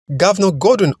Governor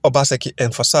Godwin Obaseki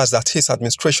emphasized that his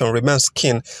administration remains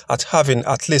keen at having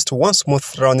at least one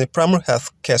smooth-running primary health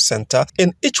care center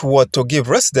in each ward to give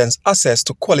residents access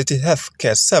to quality health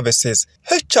care services.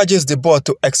 He charges the board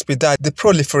to expedite the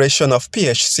proliferation of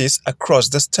PHCs across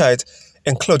the state,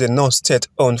 including non-state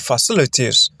owned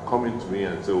facilities. Coming to me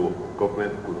and say, oh,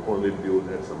 government could only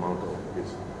build X amount of it,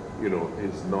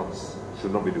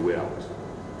 should not be the way out.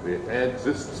 There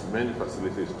exist many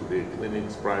facilities today,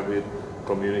 clinics, private,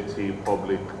 community,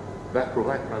 public, that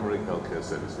provide primary health care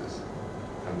services.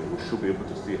 And we should be able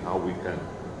to see how we can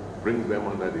bring them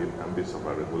under the ambit of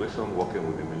our regulation, working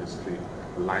with the ministry,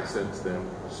 license them,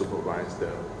 supervise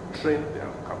them, train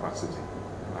their capacity,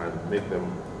 and make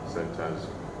them centers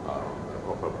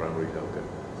offer primary health care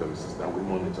services that we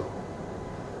monitor.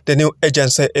 The new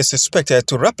agency is expected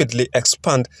to rapidly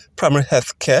expand primary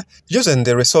health care using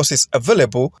the resources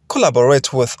available,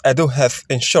 collaborate with Edo Health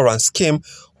Insurance Scheme,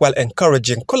 while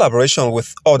encouraging collaboration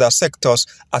with other sectors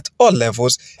at all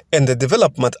levels in the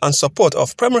development and support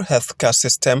of primary health care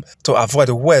system to avoid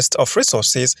waste of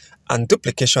resources and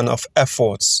duplication of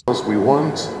efforts. Because we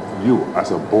want you as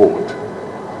a board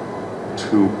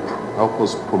to help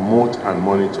us promote and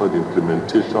monitor the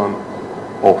implementation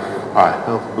of our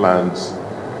health plans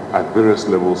at various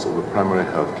levels of the primary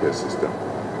healthcare system.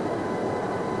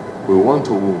 We want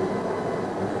to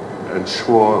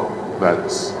ensure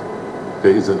that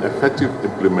there is an effective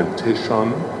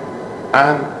implementation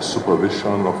and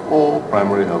supervision of all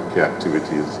primary healthcare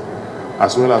activities,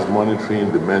 as well as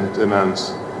monitoring the maintenance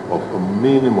of a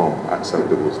minimum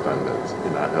acceptable standards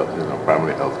in our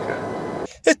primary healthcare.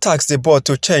 It tasked the board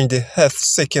to change the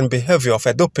health-seeking behavior of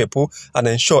Edo people and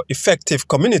ensure effective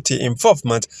community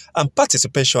involvement and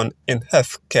participation in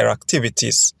healthcare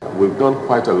activities. We've done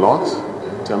quite a lot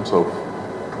in terms of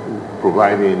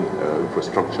providing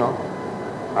infrastructure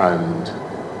and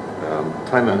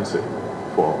financing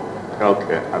for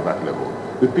healthcare at that level.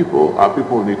 Our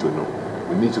people need to know.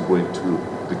 We need to go into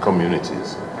the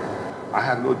communities. I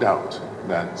have no doubt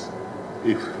that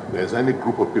if there's any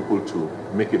group of people to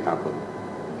make it happen,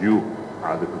 you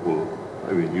are the people,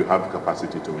 you have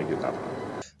capacity to make it happen.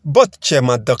 Board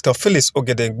Chairman Dr. Phyllis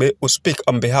Ogedengbe, who speak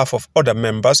on behalf of other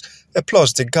members,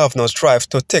 applauds the governor's drive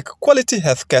to take quality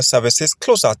healthcare services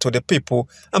closer to the people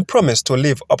and promise to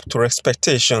live up to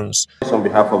expectations. On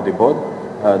behalf of the board,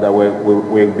 that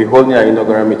we'll be holding our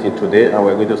inaugural meeting today, and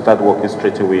we're going to start working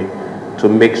straight away to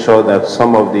make sure that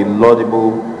some of the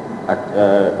laudable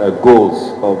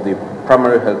goals of the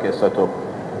primary healthcare setup,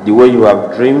 the way you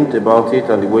have dreamed about it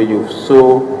and the way you've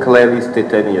so clearly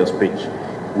stated in your speech,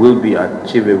 will be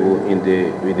achievable in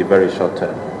the very short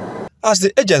term. As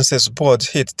the agency's board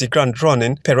hit the ground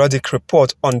running, periodic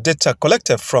report on data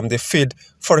collected from the field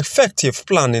for effective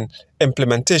planning,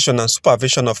 implementation and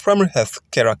supervision of primary health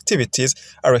care activities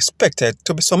are expected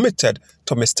to be submitted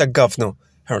to Mr. Governor.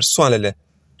 Henry Swanlele,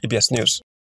 EBS News.